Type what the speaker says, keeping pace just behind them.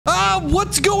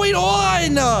What's going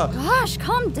on? Gosh,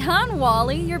 calm down,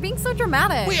 Wally. You're being so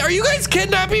dramatic. Wait, are you guys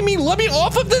kidnapping me? Let me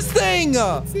off of this thing.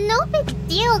 It's no big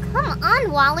deal. Come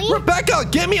on, Wally. Rebecca,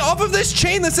 get me off of this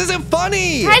chain. This isn't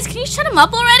funny. Guys, can you shut him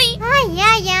up already?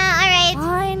 Yeah, all right.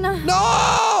 Fine.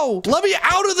 No! Let me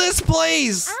out of this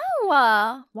place.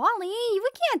 Ow, Wally, we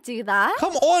can't do that.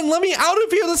 Come on, let me out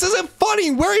of here. This isn't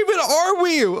funny. Where even are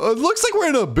we? It looks like we're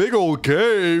in a big old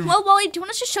cave. Well, Wally, do you want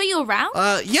us to show you around?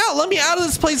 Yeah, let me out of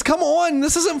this place. Come on.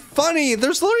 This isn't funny.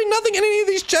 There's literally nothing in any of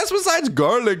these chests besides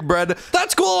garlic bread.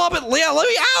 That's cool, but yeah, let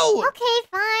me out. Okay,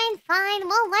 fine.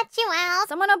 We'll let you out.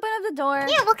 Someone open up the door.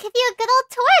 Yeah, we'll give you a good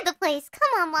old tour of the place.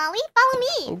 Come on, Wally. Follow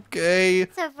me. Okay.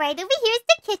 So right over here is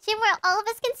the kitchen where all of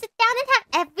us can sit down and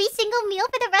have every single meal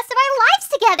for the rest of our lives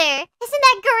together. Isn't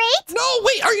that great? No,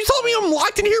 wait. Are you telling me I'm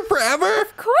locked in here forever?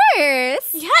 Of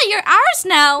course. Yeah, you're ours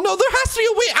now. No, there has to be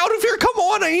a way out of here. Come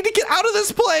on. I need to get out of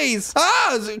this place.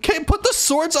 Okay, put the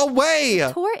swords away.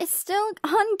 Tour is still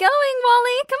ongoing,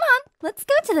 Wally. Come on, let's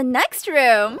go to the next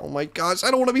room. Oh my gosh,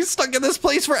 I don't want to be stuck in this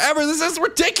place forever. This is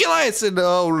ridiculous. And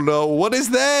oh no, what is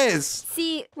this?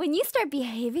 See, when you start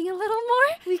behaving a little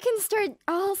more, we can start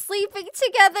all sleeping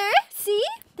together. See?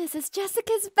 This is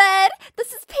Jessica's bed.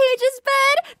 This is Paige's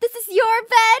bed. This is your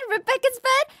bed, Rebecca's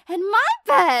bed, and my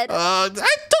bed. I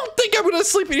don't think I'm gonna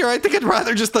sleep in here. I think I'd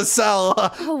rather just the cell.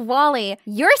 Oh, Wally,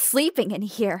 you're sleeping in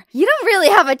here. You don't really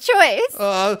have a choice.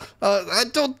 I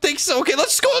don't think so. Okay,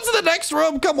 let's go into the next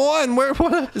room. Come on.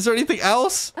 What is there anything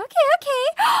else? Okay.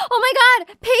 Oh my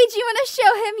God, Paige, you want to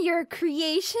show him your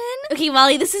creation? Okay,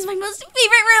 Wally, this is my most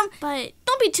favorite room. But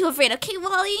don't be too afraid, okay,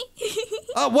 Wally?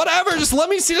 Whatever. Just let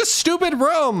me see this stupid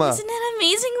room. Isn't it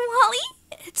amazing, Wally?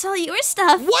 It's all your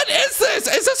stuff. What is this?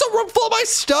 Is this a room full of my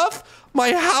stuff?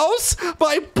 My house?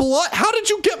 My blood? How did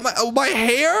you get my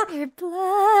hair? Your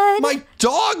blood. My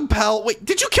dog pelt? Wait,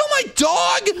 did you kill my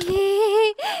dog?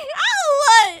 Ow!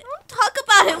 Don't talk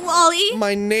about it, Wally.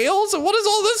 My nails? What is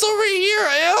all this over here?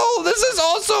 Ew, this is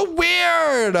all so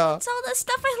weird. It's all the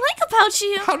stuff I like about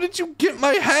you. How did you get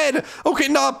my head? Okay,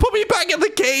 nah, put me back in the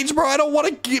cage, bro. I don't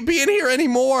want to be in here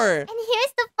anymore. And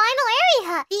here's the final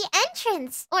area, the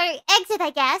entrance, or exit,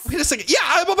 I guess. Wait a second. Yeah,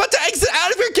 I'm about to exit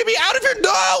out of here. Get me out of here.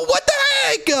 No, what the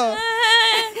heck?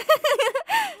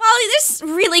 Wally, there's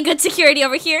really good security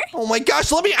over here. Oh my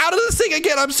gosh, let me out of this thing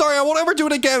again. I'm sorry. I won't ever do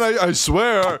it again. I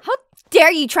swear. How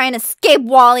dare you try and escape,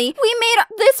 Wally? We made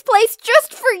this place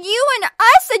just for you and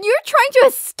us, and you're trying to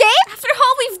escape? After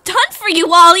all we've done for you,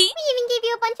 Wally. We even gave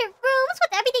you a bunch of rooms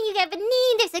with everything you ever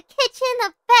need. There's a kitchen,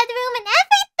 a bedroom, and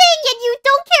everything, and you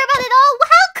don't care about it all.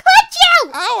 How could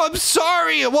you? Oh, I'm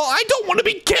sorry. Well, I don't want to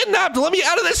be kidnapped. Let me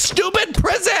out of this stupid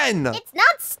prison. It's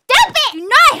not stupid. Do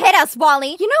not hit us,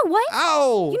 Wally. You know what?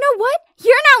 Ow. You know what?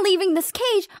 You're not leaving this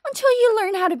cage until you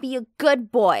learn how to be a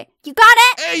good boy. You got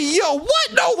it? Hey, yo,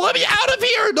 what? No, let me out of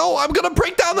here. No, I'm going to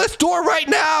break down this door right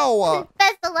now.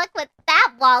 Best of luck with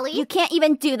that, Wally. You can't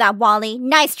even do that, Wally.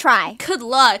 Nice try. Good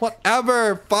luck.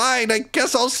 Whatever. Fine. I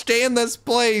guess I'll stay in this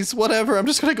place. Whatever. I'm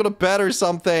just going to go to bed or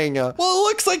something. Well, it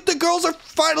looks like the girls are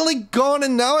finally gone,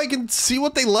 and now I can see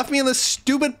what they left me in this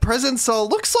stupid prison cell.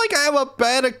 Looks like I have a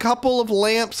bed, a couple of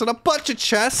lamps, and a bunch of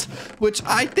chests, which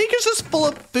I think is just full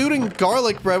of food and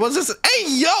garlic bread. What's this? Hey,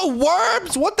 yo,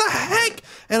 worms! What the heck?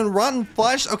 And rotten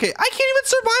flesh. Okay, I can't even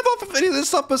survive off of any of this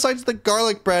stuff besides the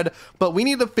garlic bread, but we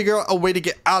need to figure out a way to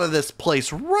get out of this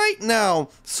place right now.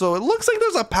 So it looks like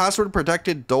there's a password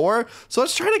protected door. So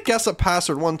let's try to guess a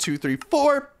password. 1, 2, 3,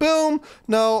 4. Boom.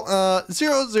 No,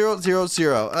 0, 0, 0,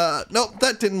 0. Nope,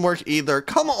 that didn't work either.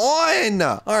 Come on.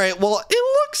 All right, well,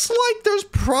 it looks like there's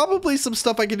probably some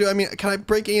stuff I can do. I mean, can I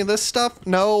break any of this stuff?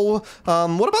 No.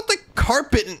 What about the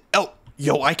carpet? Oh,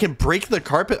 yo, I can break the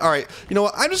carpet? All right, you know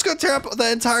what? I'm just gonna tear up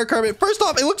the entire carpet. First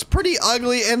off, it looks pretty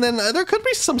ugly, and then there could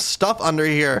be some stuff under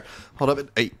here. Hold up.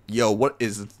 Hey, yo, what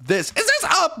is this? Is this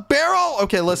a barrel?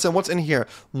 Okay, listen, what's in here?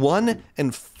 1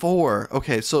 and 4.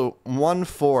 Okay, so 1,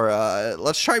 4.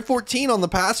 Let's try 14 on the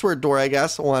password door, I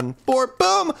guess. 1, 4,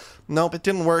 boom. Nope, it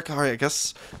didn't work. All right, I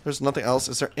guess there's nothing else.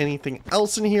 Is there anything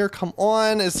else in here? Come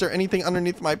on. Is there anything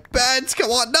underneath my beds?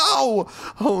 Come on. No.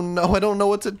 Oh, no, I don't know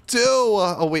what to do.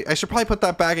 Oh, wait, I should probably put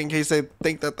that back in case they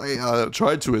think that I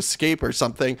tried to escape or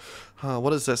something.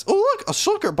 What is this? Oh, look, a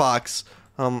shulker box.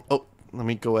 Oh. Let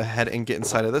me go ahead and get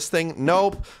inside of this thing.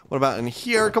 Nope. What about in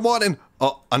here? Come on in.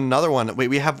 Oh, another one. Wait,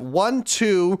 we have 1,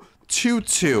 2, 2,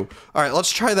 2. All right, let's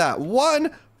try that.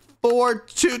 1,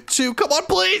 422. Come on,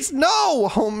 please. No.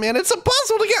 Oh, man, it's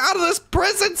impossible to get out of this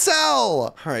prison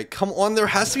cell. All right, come on. There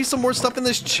has to be some more stuff in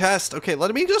this chest. Okay,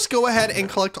 let me just go ahead and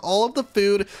collect all of the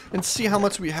food and see how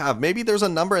much we have. Maybe there's a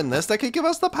number in this that could give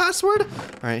us the password. All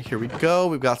right, here we go.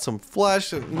 We've got some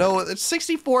flesh. No, it's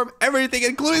 64 of everything,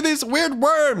 including these weird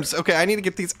worms. Okay, I need to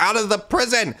get these out of the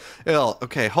prison. Ill.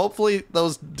 Okay, hopefully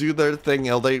those do their thing.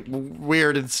 Ill, they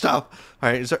weird and stuff. All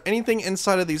right, is there anything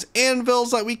inside of these anvils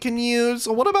that we can use?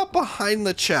 What about behind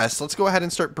the chest? Let's go ahead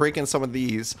and start breaking some of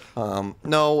these.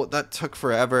 No, that took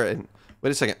forever. And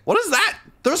wait a second. What is that?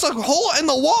 There's a hole in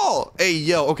the wall. Hey,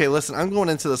 yo. Okay, listen, I'm going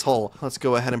into this hole. Let's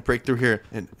go ahead and break through here.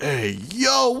 And hey,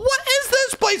 yo, what is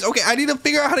this place? Okay, I need to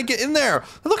figure out how to get in there.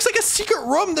 It looks like a secret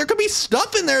room. There could be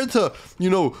stuff in there to, you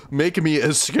know, make me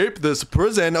escape this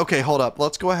prison. Okay, hold up.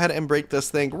 Let's go ahead and break this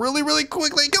thing really, really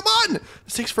quickly. Come on.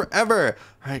 This takes forever.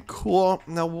 All right, cool.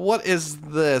 Now, what is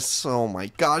this? Oh my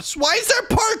gosh. Why is there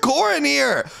parkour in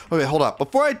here? Okay, hold up.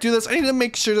 Before I do this, I need to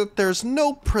make sure that there's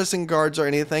no prison guards or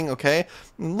anything, okay?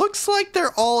 Looks like they're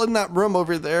all in that room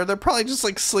over there. They're probably just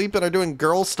like sleeping or doing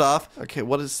girl stuff. Okay,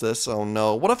 what is this? Oh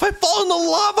no. What if I fall in the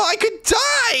lava? I could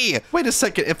die! Wait a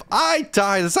second. If I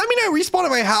die, does that mean I respawn at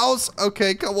my house?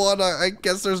 Okay, come on. I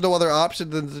guess there's no other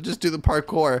option than to just do the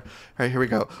parkour. All right, here we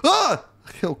go. Ah!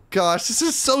 Oh gosh, this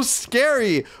is so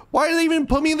scary. Why did they even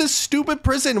put me in this stupid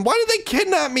prison? Why did they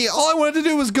kidnap me? All I wanted to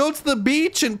do was go to the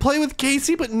beach and play with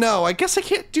Casey, but no, I guess I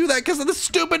can't do that because of the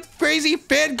stupid, crazy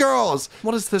fangirls.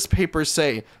 What does this paper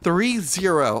say? 30.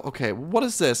 Okay, what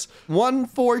is this?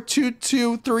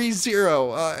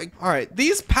 142230. All right,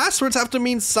 these passwords have to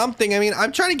mean something. I mean,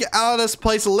 I'm trying to get out of this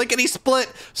place lickety-split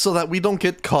so that we don't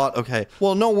get caught. Okay,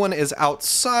 well, no one is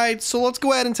outside, so let's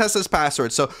go ahead and test this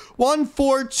password. So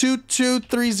 142230.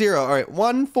 All right,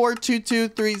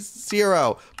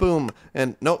 142230. Boom.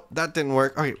 And nope, that didn't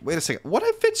work. Okay, wait a second. What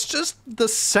if it's just the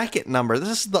second number?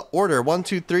 This is the order. 1,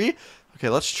 2, 3. Okay,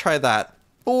 let's try that.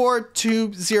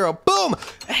 420. Boom.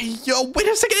 Hey, yo, wait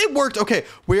a second. It worked. Okay,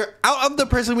 we're out of the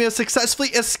prison. We have successfully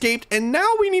escaped. And now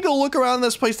we need to look around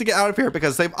this place to get out of here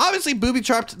because they've obviously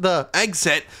booby-trapped the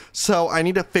exit. So I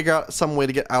need to figure out some way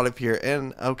to get out of here.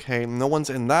 And okay, no one's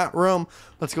in that room.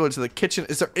 Let's go into the kitchen.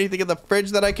 Is there anything in the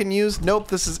fridge that I can use? Nope,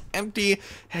 this is empty.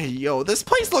 Hey, yo, this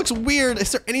place looks weird.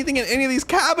 Is there anything in any of these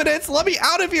cabinets? Let me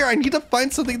out of here. I need to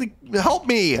find something to help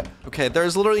me. Okay,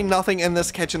 there's literally nothing in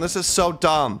this kitchen. This is so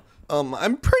dumb.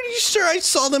 I'm pretty sure I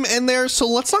saw them in there, so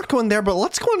let's not go in there, but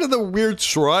let's go into the weird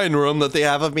shrine room that they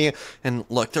have of me. And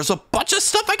look, there's a bunch of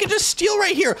stuff I can just steal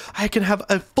right here. I can have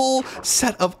a full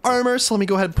set of armor, so let me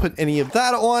go ahead and put any of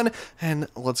that on. And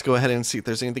let's go ahead and see if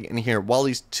there's anything in here.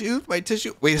 Wally's tooth, my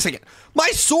tissue. Wait a second.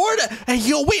 My sword. Hey,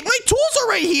 yo, wait, my tools are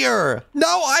right here.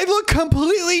 Now I look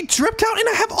completely dripped out and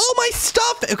I have all my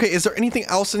stuff. Okay, is there anything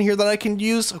else in here that I can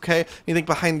use? Okay, anything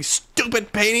behind these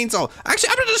stupid paintings? Oh, actually,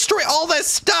 I'm gonna destroy all this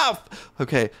stuff.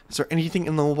 Okay, is there anything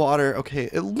in the water? Okay,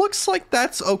 it looks like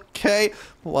that's okay.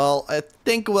 Well, I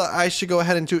think what I should go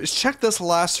ahead and do is check this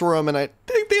last room, and I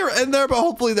think they are in there, but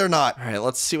hopefully they're not. All right,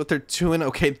 let's see what they're doing.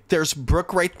 Okay, there's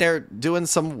Brooke right there doing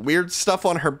some weird stuff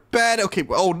on her bed. Okay,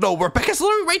 oh no, Rebecca's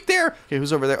literally right there. Okay,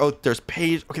 who's over there? Oh, there's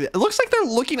Paige. Okay, it looks like they're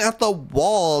looking at the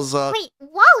walls. Wait,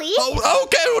 Wally? Oh,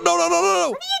 okay, no. What are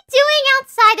you doing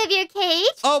outside of your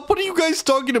cage? Oh, what are you guys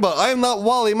talking about? I am not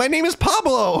Wally. My name is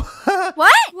Pablo.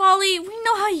 What? Wally, we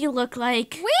know how you look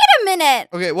like. Wait a minute.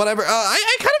 Okay, whatever.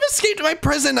 I kind of escaped my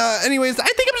prison. Anyways, I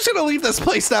think I'm just gonna leave this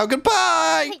place now.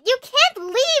 Goodbye. You can't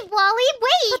leave, Wally.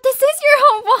 Wait. But this is your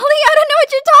home, Wally. I don't know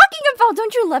what you're talking about.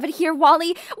 Don't you love it here,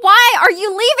 Wally? Why are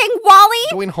you leaving, Wally?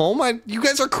 Going home? You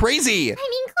guys are crazy. I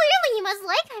mean, clearly you must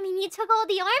like. I mean, you took all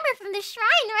the armor from the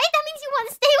shrine, right? That means you want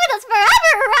to stay with us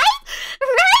forever, right?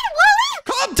 Right, Wally?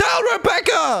 Calm down,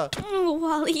 Rebecca. Oh,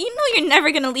 Wally, you know you're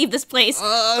never gonna leave this place. Guys,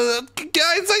 I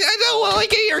don't want to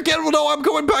get here again. No, I'm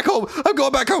going back home. I'm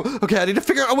going back home. Okay, I need to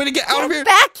figure out a way to get out of here.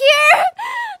 Back here?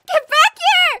 Get back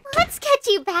here! Let's get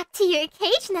you back to your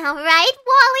cage now, right,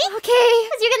 Wally? Okay.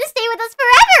 Because you're gonna stay with us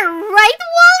forever, right,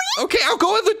 Wally? Okay, I'll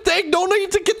go in the thing. No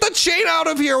need to get the chain out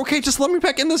of here. Okay, just let me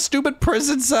back in the stupid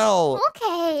prison cell.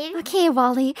 Okay. Okay,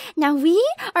 Wally. Now we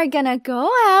are gonna go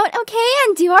out, okay,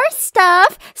 and do our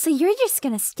stuff. So you're just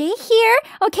gonna stay here,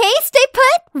 okay? Stay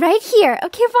put right here,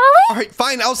 okay, Wally? All right,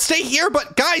 fine. I'll stay here.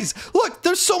 But guys, look,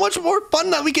 there's so much more fun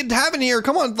that we can have in here.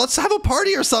 Come on, let's have a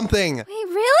party or something. Wait,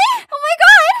 really? Oh my god!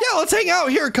 Yeah, let's hang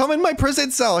out. Here, come in my prison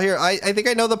cell. Here, I think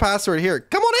I know the password. Here,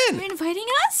 come on in. You're inviting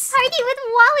us? Party with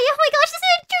Wally. Oh my gosh, this is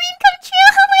a dream come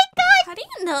true. Oh my god. How do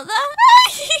you know that? Well,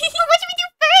 what should we do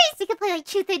first? We could play like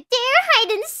truth or dare,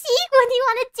 hide and seek. What do you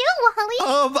want to do, Wally?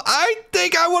 I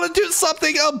think I want to do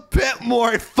something a bit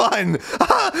more fun.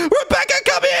 Rebecca,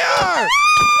 come here!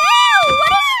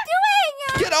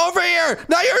 there.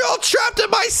 Now you're all trapped in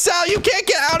my cell. You can't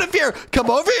get out of here. Come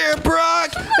over here,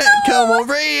 Brock. Come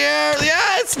over here.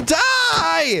 Yes,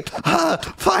 die.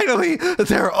 Finally,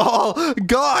 they're all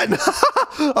gone.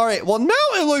 All right, well, now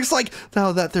it looks like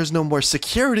now that there's no more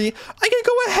security, I can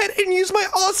go ahead and use my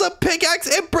awesome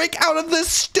pickaxe and break out of this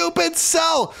stupid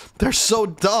cell. They're so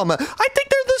dumb. I think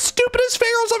they're the stupidest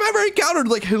FANGIRLS I've ever encountered.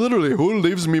 Like, hey, literally, who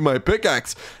leaves me my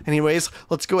pickaxe? Anyways,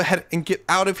 let's go ahead and get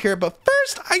out of here. But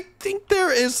first, I think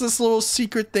there is this little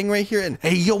secret thing right here. And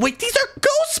hey, yo, wait, these are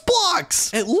ghost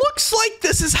blocks. It looks like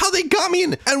this is how they got me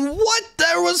in. And what?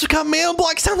 There was command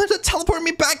blocks down there to teleport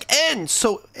me back in.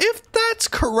 So if that's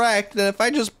correct, then if I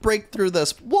just break through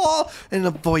this wall and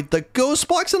avoid the ghost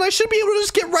blocks, then I should be able to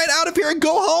just get right out of here and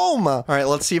go home. All right,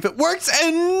 let's see if it works.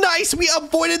 And nice, we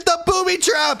avoided the booby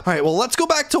trap. All right, well, let's go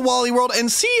back to Wally World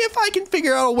and see if I can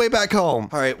figure out a way back home.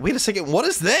 All right, wait a second. What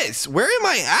is this? Where am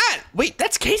I at? Wait,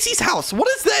 that's Casey's house. What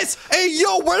is this? Hey,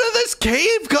 yo, where did this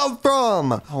cave come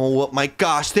from? Oh my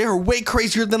gosh, they are way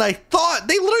crazier than I thought.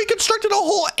 They literally constructed a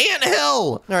whole anthill.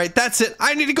 All right, that's it.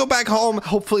 I need to go back home.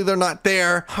 Hopefully they're not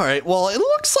there. All right, well, it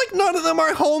looks like none of them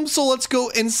are home, so let's go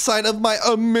inside of my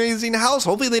amazing house.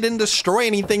 Hopefully they didn't destroy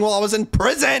anything while I was in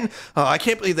prison. Oh, I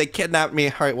can't believe they kidnapped me.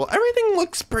 All right, well, everything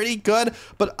looks pretty good,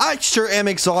 but I sure am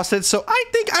exhausted, so I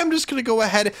think I'm just gonna go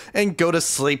ahead and go to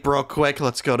sleep real quick.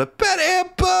 Let's go to bed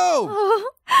and boom!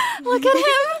 Oh, look at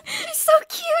him. He's so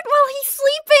cute while he's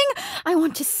sleeping. I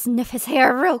want to sniff his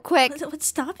hair real quick. What's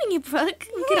stopping you, Brooke?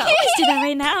 We could always do that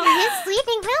right now. He's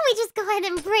sleeping. Why don't we just go ahead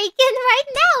and break in right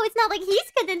now? It's not like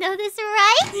he's gonna notice,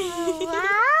 right?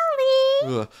 Wally.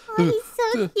 Oh, he's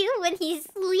so cute when he's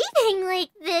sleeping like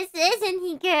this, isn't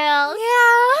he, girls?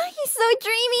 Yeah, he's so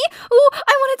dreamy. Ooh,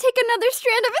 I want to take another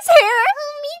strand of his hair.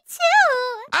 Oh, me too.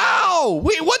 Ow!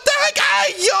 Wait, what the heck?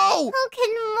 Hey, yo! Oh,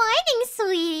 good morning,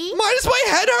 sweetie. Why does my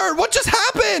head hurt? What just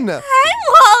happened? Hi,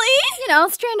 Wally. You know,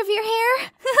 strand of your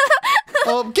hair.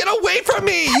 Get away from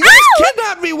me! You guys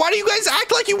kidnapped me! Why do you guys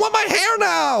act like you want my hair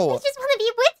now? I just want to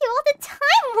be with you all the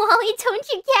time, Wally. Don't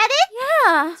you get it?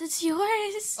 Yeah. It's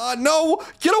yours. No!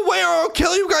 Get away or I'll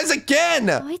kill you guys again!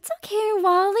 Oh, it's okay,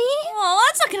 Wally. Oh,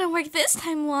 that's not gonna work this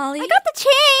time, Wally. I got the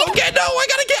chain. Okay, no! I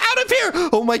gotta get out of here!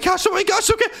 Oh my gosh,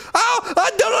 okay! Ow!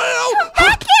 No!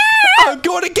 Back here. I'm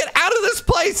going to get out of this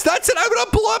place! That's it! I'm gonna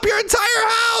blow up your entire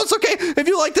house! Okay, if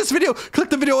you like this video, click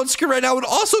the video on screen right now and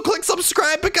also click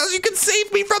subscribe because you can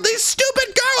save me from these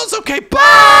stupid girls! Okay,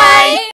 bye!